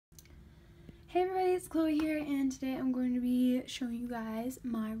Hey everybody, it's Chloe here, and today I'm going to be showing you guys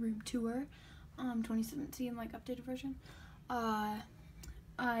my room tour, 2017, like, updated version. A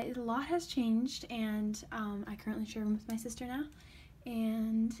lot has changed, and I currently share a room with my sister now,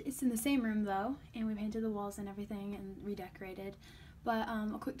 and it's in the same room though, and we painted the walls and everything and redecorated. But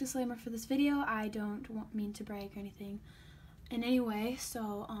a quick disclaimer for this video, I don't mean to brag or anything in any way,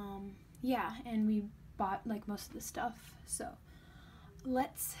 so yeah, and we bought like most of the stuff, so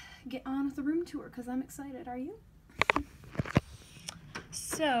let's get on with the room tour because I'm excited. Are you?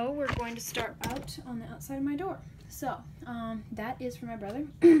 So we're going to start out on the outside of my door. So that is for my brother.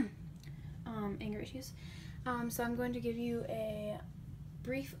 Anger issues. So I'm going to give you a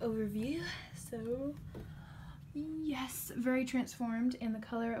brief overview. So yes, very transformed, and the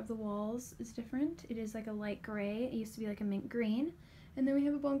color of the walls is different. It is like a light gray. It used to be like a mint green. And then we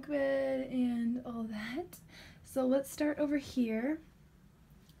have a bunk bed and all that. So let's start over here.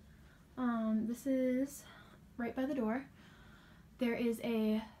 This is right by the door. There is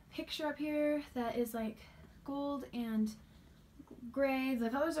a picture up here that is like gold and gray. The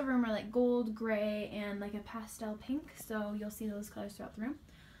colors of the room are like gold, gray, and like a pastel pink, so you'll see those colors throughout the room.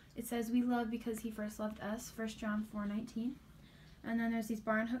 It says, "We love because he first loved us," 1 John 4:19. And then there's these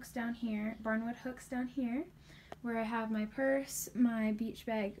barnwood hooks down here, where I have my purse, my beach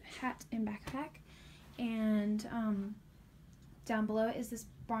bag, hat, and backpack. And down below is this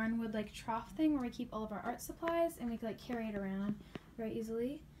barnwood like trough thing where we keep all of our art supplies, and we can like carry it around very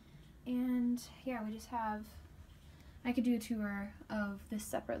easily. And yeah, we just have, I could do a tour of this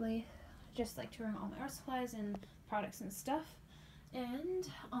separately, just like touring all my art supplies and products and stuff. And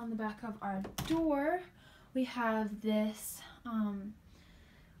on the back of our door we have this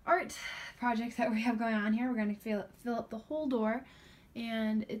art project that we have going on here. We're going to fill up the whole door,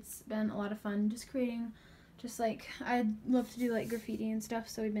 and it's been a lot of fun just creating, just like, I'd love to do like graffiti and stuff,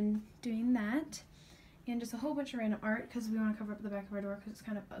 so we've been doing that. And just a whole bunch of random art because we want to cover up the back of our door because it's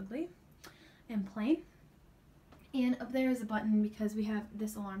kind of ugly and plain. And up there is a button because we have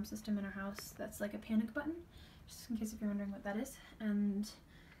this alarm system in our house that's like a panic button, just in case if you're wondering what that is. And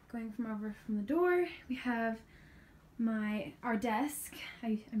going from the door, we have our desk.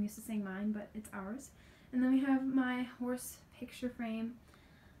 I'm used to saying mine, but it's ours. And then we have my horse picture frame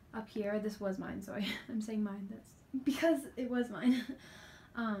up here. This was mine, so I'm saying mine. That's because it was mine.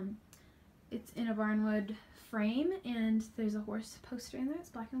 It's in a barnwood frame, and there's a horse poster in there. It's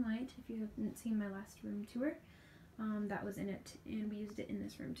black and white. If you haven't seen my last room tour, that was in it, and we used it in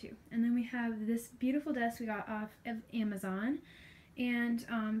this room too. And then we have this beautiful desk we got off of Amazon, and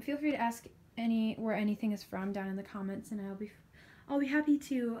feel free to ask where anything is from down in the comments, and I'll be happy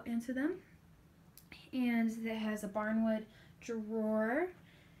to answer them. And it has a barnwood drawer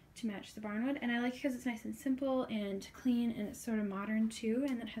to match the barnwood, and I like it because it's nice and simple and clean, and it's sort of modern too,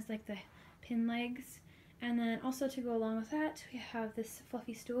 and it has like the pin legs. And then also to go along with that, we have this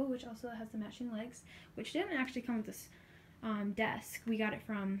fluffy stool, which also has the matching legs, which didn't actually come with this desk. We got it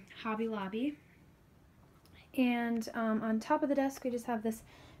from Hobby Lobby. And on top of the desk, we just have this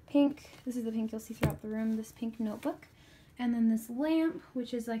pink, this is the pink you'll see throughout the room, this pink notebook. And then this lamp,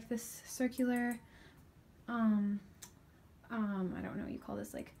 which is like this circular, I don't know what you call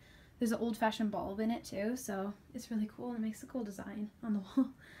this, like, there's an old-fashioned bulb in it too, so it's really cool, and it makes a cool design on the wall.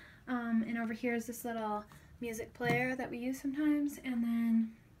 And over here is this little music player that we use sometimes, and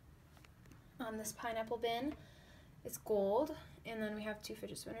then this pineapple bin, it's gold, and then we have 2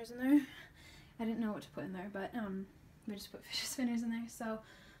 fidget spinners in there. I didn't know what to put in there, but we just put fidget spinners in there. So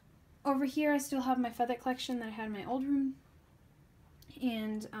over here I still have my feather collection that I had in my old room,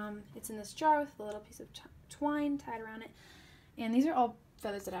 and it's in this jar with a little piece of twine tied around it, and these are all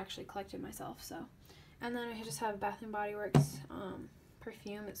feathers that I actually collected myself. So, and then we just have Bath and Body Works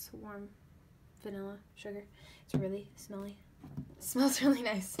perfume. It's warm vanilla sugar. It's really smelly. It smells really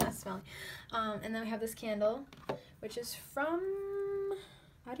nice. It's not smelly. And then we have this candle, which is from,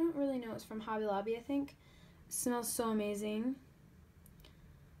 I don't really know, it's from Hobby Lobby, I think. It smells so amazing.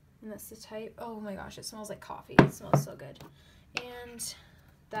 And that's the type. Oh my gosh, it smells like coffee. It smells so good. And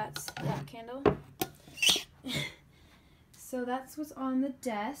that's that candle. So that's what's on the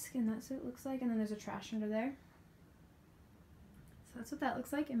desk, and that's what it looks like. And then there's a trash under there. So that's what that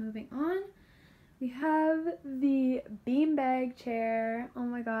looks like. And moving on, we have the beanbag chair. Oh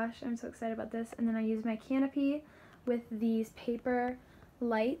my gosh, I'm so excited about this. And then I use my canopy with these paper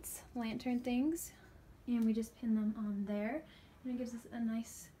lights, lantern things, and we just pin them on there, and it gives us a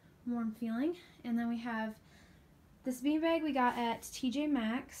nice warm feeling. And then we have this beanbag we got at TJ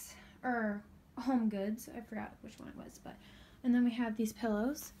Maxx, or Home Goods, I forgot which one it was, but, and then we have these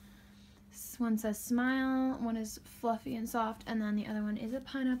pillows. This one says Smile, one is fluffy and soft, and then the other one is a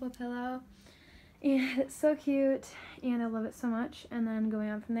pineapple pillow. And it's so cute, and I love it so much. And then going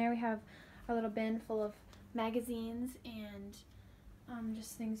on from there, we have our little bin full of magazines and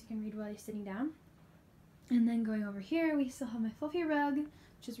just things you can read while you're sitting down. And then going over here, we still have my fluffy rug,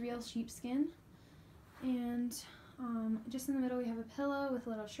 which is real sheepskin. And just in the middle, we have a pillow with a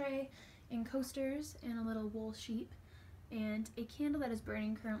little tray and coasters and a little wool sheep and a candle that is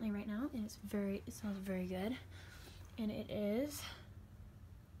burning currently right now, and it smells very good. And it is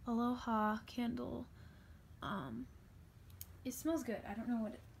Aloha candle. It smells good. I don't know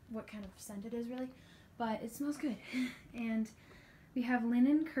what kind of scent it is really, but it smells good. And we have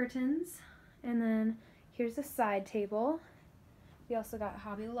linen curtains, and then here's a side table. We also got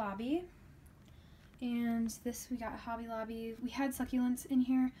Hobby Lobby, and this we got Hobby Lobby. We had succulents in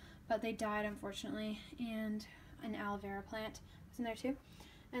here, but they died unfortunately, and an aloe vera plant was in there too.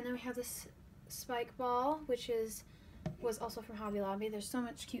 And then we have this spike ball, which was also from Hobby Lobby. There's so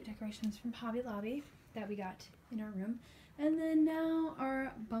much cute decorations from Hobby Lobby that we got in our room. And then now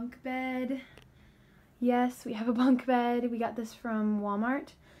our bunk bed. Yes, we have a bunk bed. We got this from Walmart.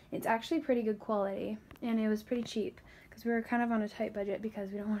 It's actually pretty good quality, and it was pretty cheap because we were kind of on a tight budget because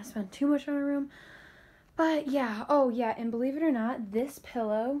we don't want to spend too much on a room. But yeah, oh yeah, and believe it or not, this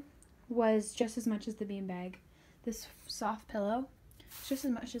pillow was just as much as the beanbag. This soft pillow, just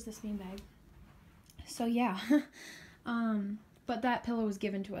as much as this beanbag. So yeah, but that pillow was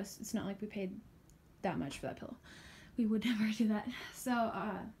given to us. It's not like we paid that much for that pillow. We would never do that. So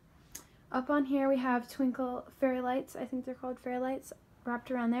up on here we have twinkle fairy lights. I think they're called fairy lights,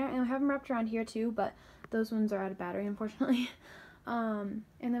 wrapped around there, and we have them wrapped around here too, but those ones are out of battery unfortunately. And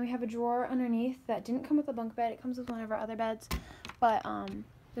then we have a drawer underneath that didn't come with a bunk bed. It comes with one of our other beds, but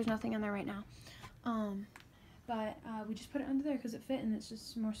there's nothing in there right now. But we just put it under there because it fit, and it's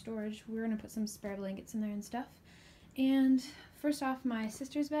just more storage. We're gonna put some spare blankets in there and stuff. And first off, my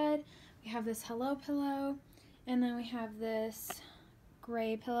sister's bed, we have this Hello pillow, and then we have this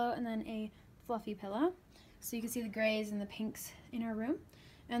gray pillow, and then a fluffy pillow. So you can see the grays and the pinks in our room.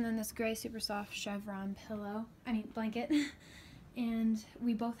 And then this gray super soft chevron blanket. And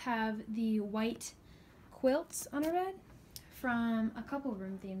we both have the white quilts on our bed from a couple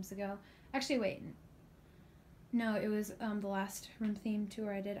room themes ago. Actually, wait. No, it was the last room theme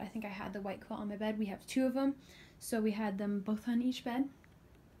tour I did. I think I had the white quilt on my bed. We have two of them, so we had them both on each bed.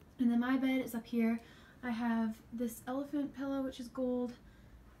 And then my bed is up here. I have this elephant pillow, which is gold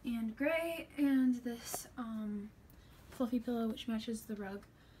and gray, and this fluffy pillow, which matches the rug.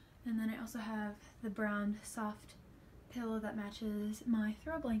 And then I also have the brown soft pillow that matches my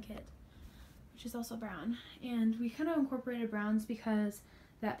throw blanket, which is also brown. And we kind of incorporated browns because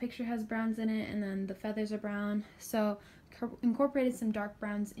that picture has browns in it, and then the feathers are brown. So incorporated some dark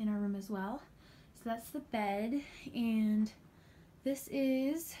browns in our room as well. So that's the bed, and this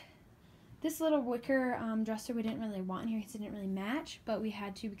is this little wicker dresser we didn't really want in here because it didn't really match, but we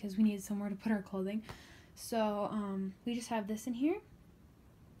had to because we needed somewhere to put our clothing. So we just have this in here,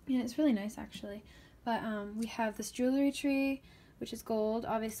 and it's really nice actually. But we have this jewelry tree, which is gold,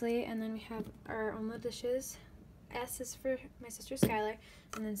 obviously, and then we have our own little dishes. S is for my sister Skylar,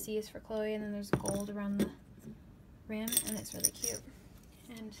 and then C is for Chloe, and then there's gold around the rim, and it's really cute.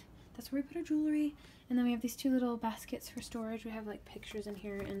 And that's where we put our jewelry. And then we have these two little baskets for storage. We have like pictures in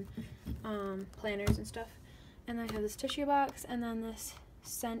here and planners and stuff. And then I have this tissue box, and then this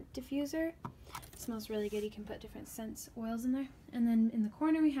scent diffuser. It smells really good. You can put different scents, oils in there. And then in the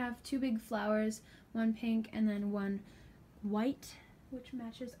corner we have two big flowers, one pink and then one white, which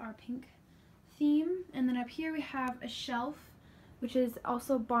matches our pink theme. And then up here we have a shelf, which is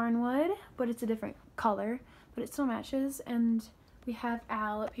also barnwood, but it's a different color, but it still matches. And we have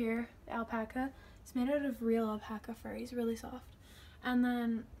Al up here, the alpaca. It's made out of real alpaca fur. He's really soft. And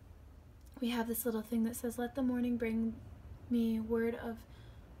then we have this little thing that says, "Let the morning bring me word of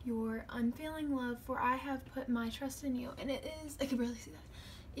your unfailing love, for I have put my trust in you." And it is, I can barely see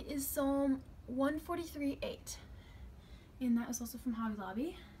that, it is Psalm 143:8. And that was also from Hobby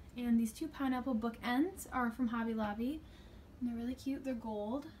Lobby. And these two pineapple bookends are from Hobby Lobby. And they're really cute. They're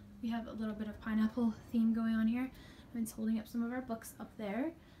gold. We have a little bit of pineapple theme going on here. And it's holding up some of our books up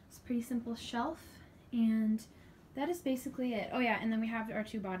there. It's a pretty simple shelf. And that is basically it. Oh yeah, and then we have our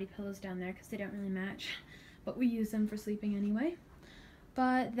two body pillows down there because they don't really match. But we use them for sleeping anyway.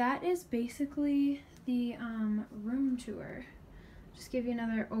 But that is basically the room tour. Just give you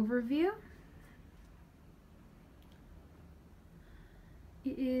another overview.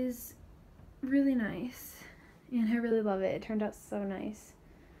 It is really nice, and I really love it. It turned out so nice,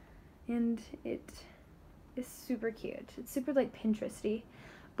 and it is super cute. It's super like Pinteresty,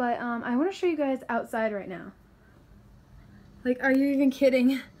 but I want to show you guys outside right now. Like, are you even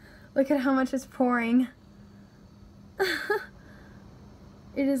kidding? Look at how much it's pouring.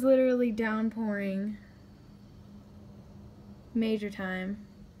 It is literally downpouring. Major time.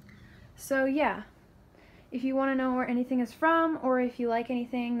 So yeah, if you want to know where anything is from, or if you like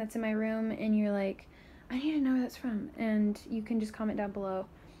anything that's in my room and you're like, I need to know where that's from, and you can just comment down below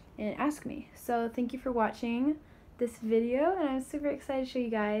and ask me. So thank you for watching this video, and I'm super excited to show you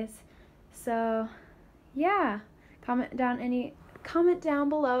guys. So yeah, comment down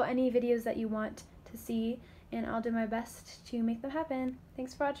below any videos that you want to see, and I'll do my best to make them happen.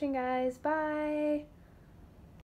 Thanks for watching, guys. Bye.